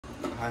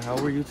Hi, how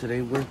are you?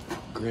 Today we're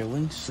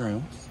grilling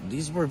shrimps.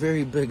 These were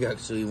very big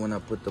actually when I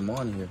put them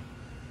on here.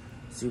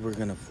 See, we're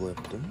gonna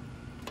flip them.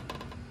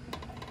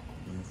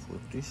 We're gonna flip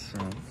these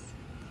shrimps.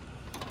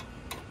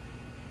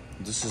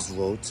 This is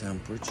low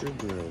temperature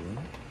grilling.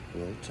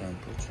 Low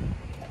temperature.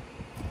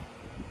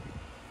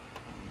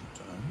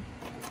 Done.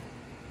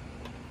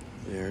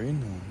 Very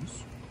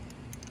nice.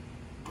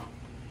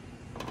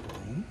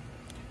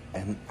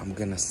 And I'm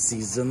gonna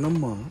season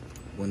them up.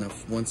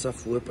 Once I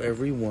flip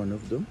every one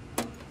of them,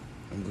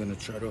 I'm gonna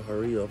try to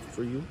hurry up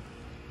for you.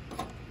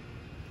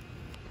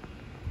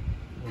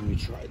 Let me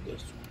try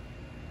this one.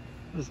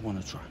 I just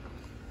wanna try.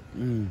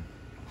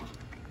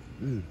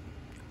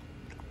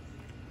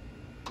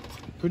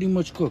 Pretty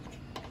much cooked.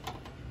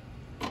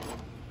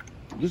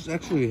 This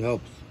actually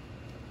helps.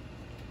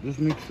 Just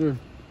make sure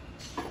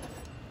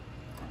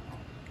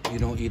you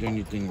don't eat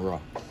anything raw.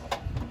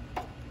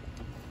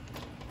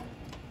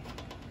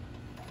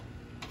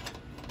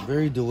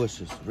 Very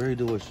delicious, very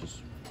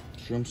delicious.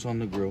 Shrimps on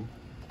the grill.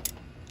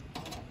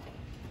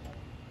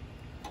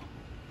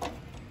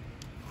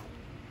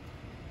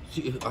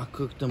 See, I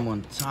cooked them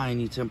on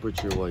tiny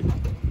temperature, like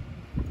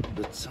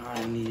the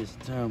tiniest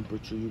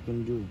temperature you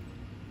can do.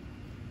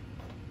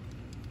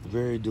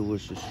 Very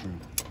delicious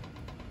shrimp.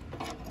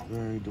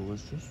 Very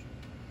delicious.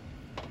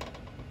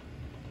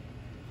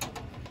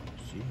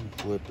 See, I'm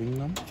flipping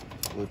them,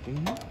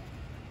 flipping them.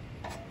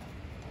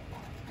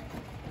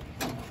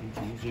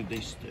 Usually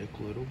they stick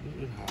a little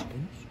bit, it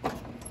happens.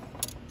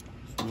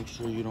 Just make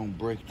sure you don't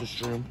break the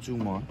shrimp too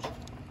much.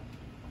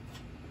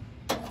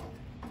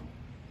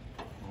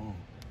 Oh,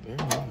 very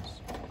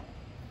nice.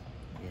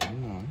 Very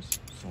nice.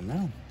 So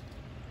now,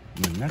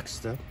 the next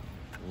step,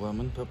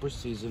 lemon pepper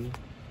seasoning.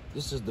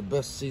 This is the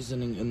best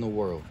seasoning in the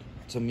world,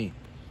 to me.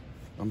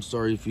 I'm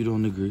sorry if you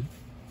don't agree,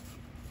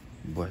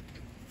 but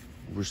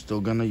we're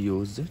still gonna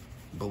use it.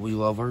 But we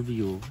love our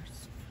viewers.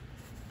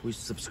 Please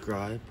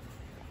subscribe.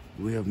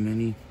 We have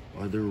many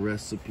other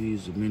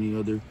recipes, many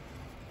other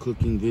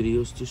cooking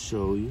videos to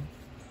show you.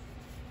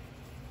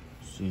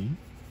 See?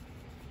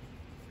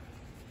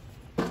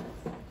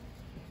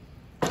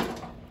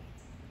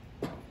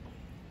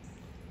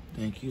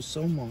 Thank you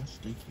so much.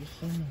 Thank you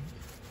so much.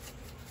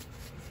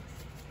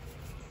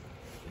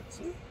 That's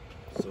it.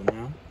 So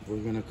now we're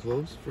gonna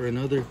close for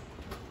another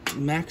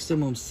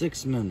maximum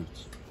 6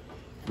 minutes.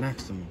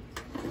 Maximum.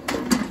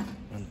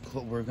 And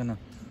we're gonna,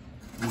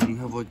 when you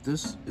have like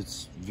this,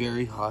 it's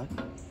very hot.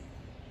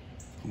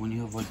 When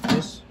you have like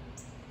this,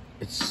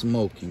 it's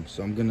smoking.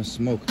 So I'm gonna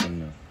smoke them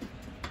now.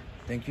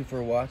 Thank you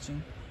for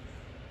watching.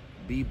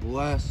 Be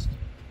blessed.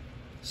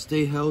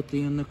 Stay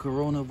healthy in the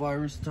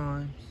coronavirus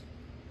times.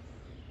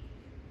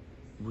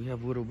 We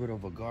have a little bit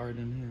of a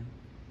garden here.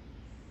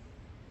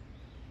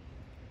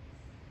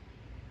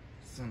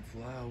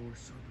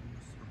 Sunflowers,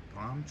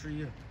 palm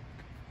tree,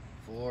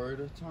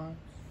 Florida times.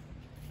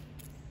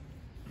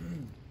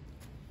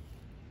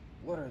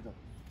 What are those?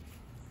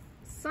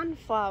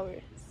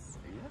 Sunflowers.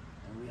 Yeah,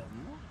 and we have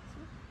more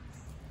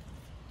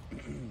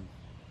too.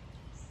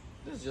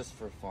 This is just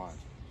for fun,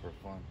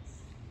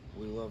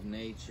 We love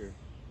nature,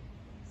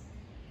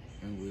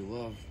 and we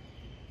love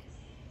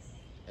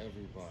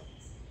everybody.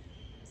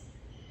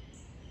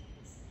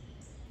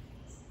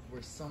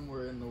 We're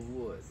somewhere in the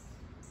woods.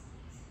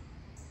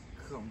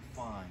 Come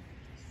find.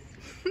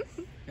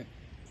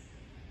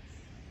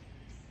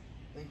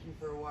 Thank you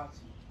for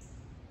watching.